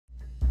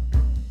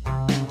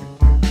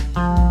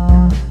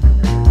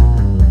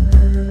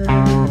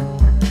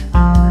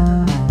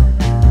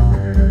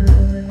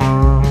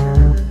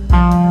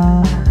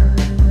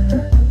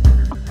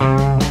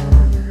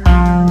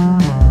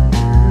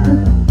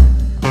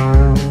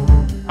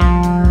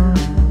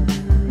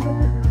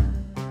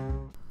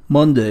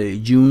Monday,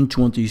 June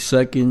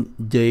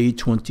 22nd, day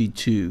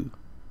 22.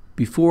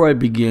 Before I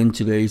begin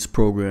today's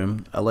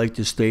program, I'd like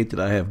to state that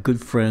I have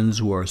good friends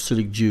who are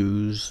Hasidic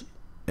Jews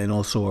and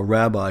also a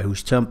rabbi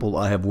whose temple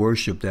I have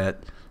worshipped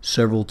at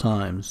several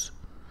times.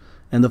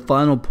 And the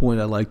final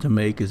point I'd like to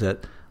make is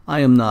that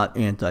I am not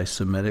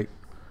anti-Semitic.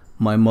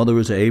 My mother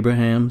is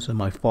Abraham's and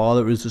my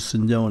father is a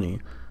Sindoni.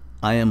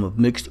 I am of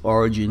mixed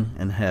origin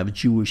and have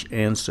Jewish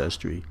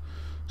ancestry.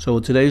 So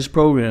in today's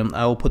program,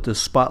 I will put the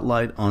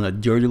spotlight on a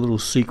dirty little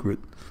secret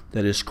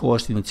that is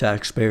costing the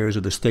taxpayers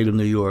of the state of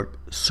New York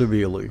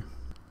severely.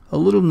 A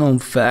little known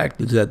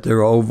fact is that there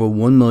are over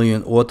 1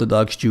 million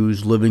Orthodox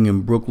Jews living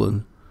in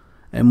Brooklyn,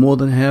 and more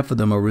than half of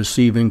them are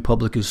receiving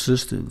public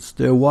assistance.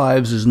 Their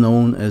wives is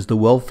known as the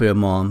welfare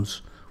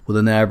moms, with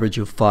an average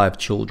of 5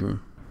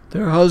 children.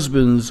 Their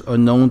husbands are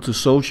known to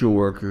social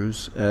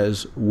workers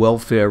as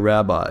welfare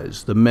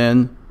rabbis. The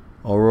men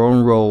are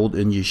enrolled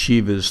in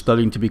yeshivas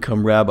studying to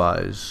become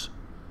rabbis.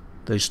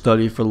 They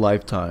study for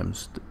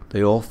lifetimes.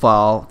 They all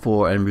file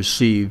for and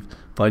receive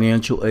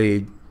financial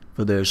aid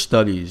for their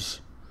studies,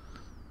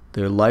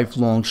 their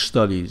lifelong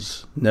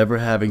studies, never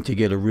having to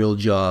get a real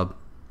job.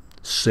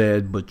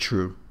 Sad but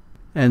true.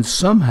 And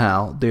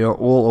somehow they are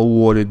all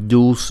awarded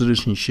dual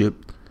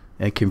citizenship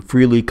and can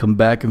freely come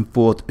back and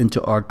forth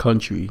into our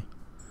country.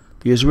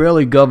 The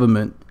Israeli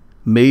government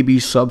may be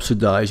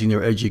subsidizing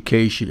their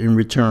education in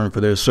return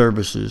for their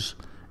services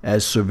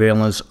as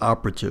surveillance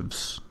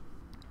operatives.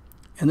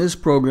 And this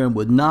program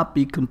would not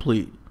be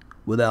complete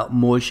without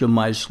Moshe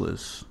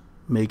Meislis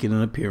making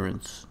an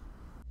appearance.